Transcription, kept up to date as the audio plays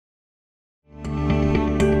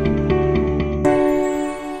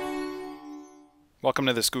Welcome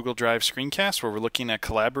to this Google Drive screencast where we're looking at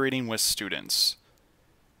collaborating with students.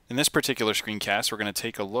 In this particular screencast, we're going to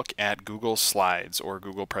take a look at Google Slides or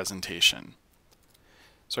Google Presentation.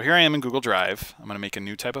 So here I am in Google Drive. I'm going to make a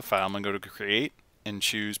new type of file. I'm going to go to Create and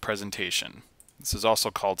choose Presentation. This is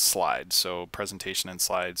also called Slides, so presentation and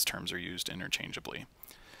slides terms are used interchangeably.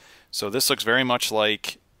 So this looks very much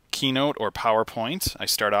like Keynote or PowerPoint. I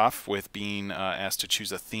start off with being asked to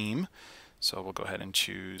choose a theme. So we'll go ahead and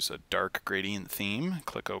choose a dark gradient theme,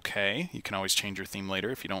 click OK. You can always change your theme later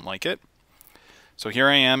if you don't like it. So here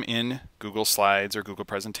I am in Google Slides or Google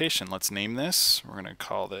Presentation. Let's name this. We're going to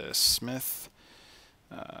call this Smith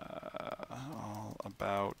all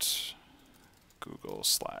about Google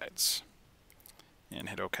Slides and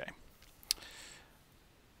hit OK.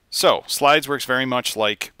 So, Slides works very much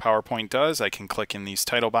like PowerPoint does. I can click in these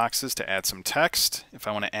title boxes to add some text. If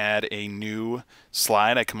I want to add a new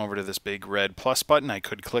slide, I come over to this big red plus button. I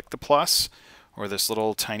could click the plus, or this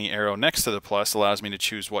little tiny arrow next to the plus allows me to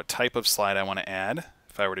choose what type of slide I want to add.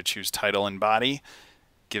 If I were to choose title and body, it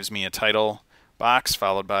gives me a title box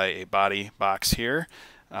followed by a body box here.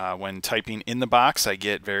 When typing in the box, I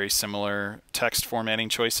get very similar text formatting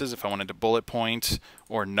choices. If I wanted to bullet point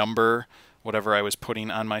or number whatever I was putting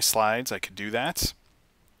on my slides, I could do that.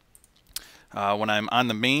 When I'm on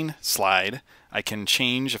the main slide, I can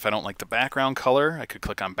change, if I don't like the background color, I could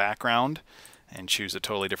click on background and choose a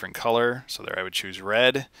totally different color. So there I would choose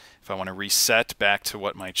red. If I want to reset back to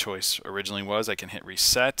what my choice originally was, I can hit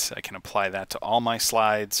reset. I can apply that to all my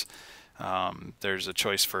slides. There's a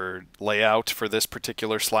choice for layout for this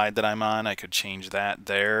particular slide that I'm on. I could change that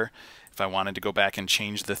there. If I wanted to go back and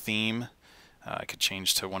change the theme, I could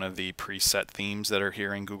change to one of the preset themes that are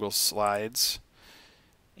here in Google Slides.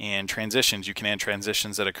 And transitions, you can add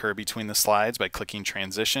transitions that occur between the slides by clicking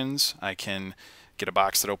transitions. I can get a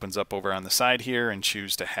box that opens up over on the side here and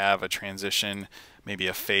choose to have a transition, maybe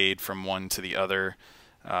a fade from one to the other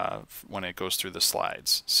when it goes through the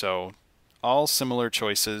slides. So all similar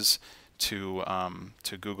choices to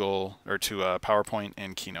Google or to PowerPoint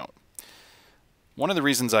and Keynote. One of the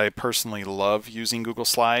reasons I personally love using Google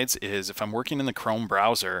Slides is if I'm working in the Chrome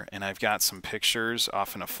browser and I've got some pictures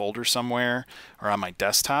off in a folder somewhere or on my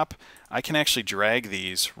desktop, I can actually drag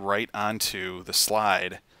these right onto the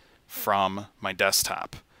slide from my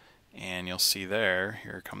desktop. And you'll see there,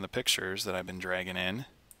 here come the pictures that I've been dragging in.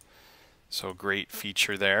 So great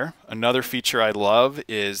feature there. Another feature I love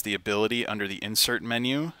is the ability under the Insert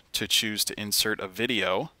menu to choose to insert a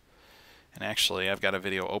video. And actually, I've got a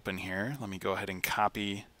video open here. Let me go ahead and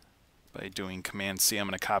copy by doing Command-C. I'm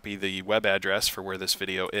going to copy the web address for where this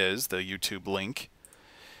video is, the YouTube link.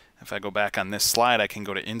 If I go back on this slide, I can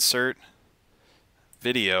go to Insert,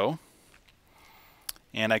 Video,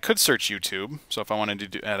 and I could search YouTube. So if I wanted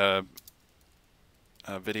to add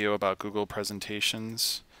a video about Google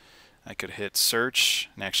presentations, I could hit Search,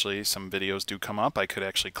 and actually some videos do come up. I could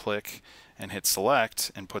actually click and hit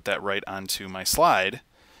Select and put that right onto my slide.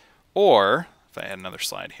 Or, if I had another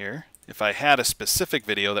slide here, if I had a specific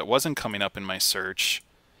video that wasn't coming up in my search,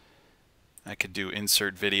 I could do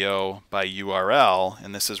Insert Video by URL,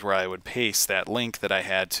 and this is where I would paste that link that I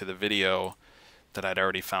had to the video that I'd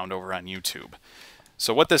already found over on YouTube.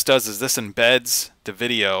 So what this does is this embeds the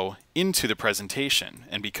video into the presentation,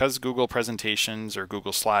 and because Google Presentations or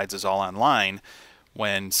Google Slides is all online,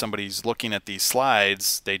 when somebody's looking at these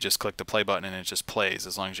slides, they just click the play button and it just plays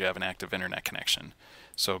as long as you have an active internet connection.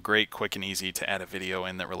 So great, quick, and easy to add a video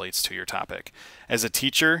in that relates to your topic. As a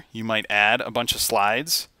teacher, you might add a bunch of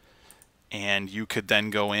slides, and you could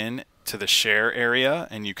then go in to the share area,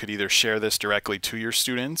 and you could either share this directly to your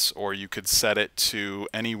students, or you could set it to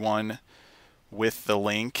anyone with the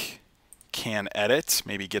link can edit,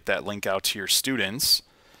 maybe get that link out to your students.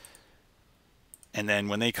 And then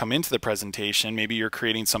when they come into the presentation, maybe you're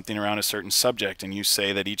creating something around a certain subject and you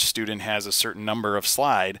say that each student has a certain number of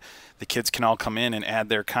slide, the kids can all come in and add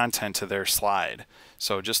their content to their slide.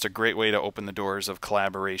 So just a great way to open the doors of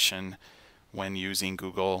collaboration when using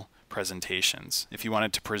Google Presentations. If you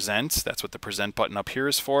wanted to present, that's what the present button up here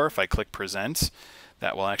is for. If I click present,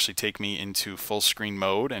 that will actually take me into full screen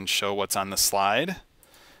mode and show what's on the slide.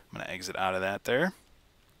 I'm going to exit out of that there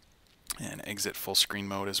and exit full screen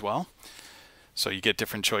mode as well. So you get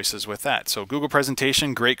different choices with that. So Google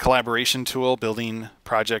Presentation, great collaboration tool, building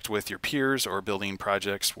project with your peers or building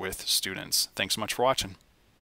projects with students. Thanks so much for watching.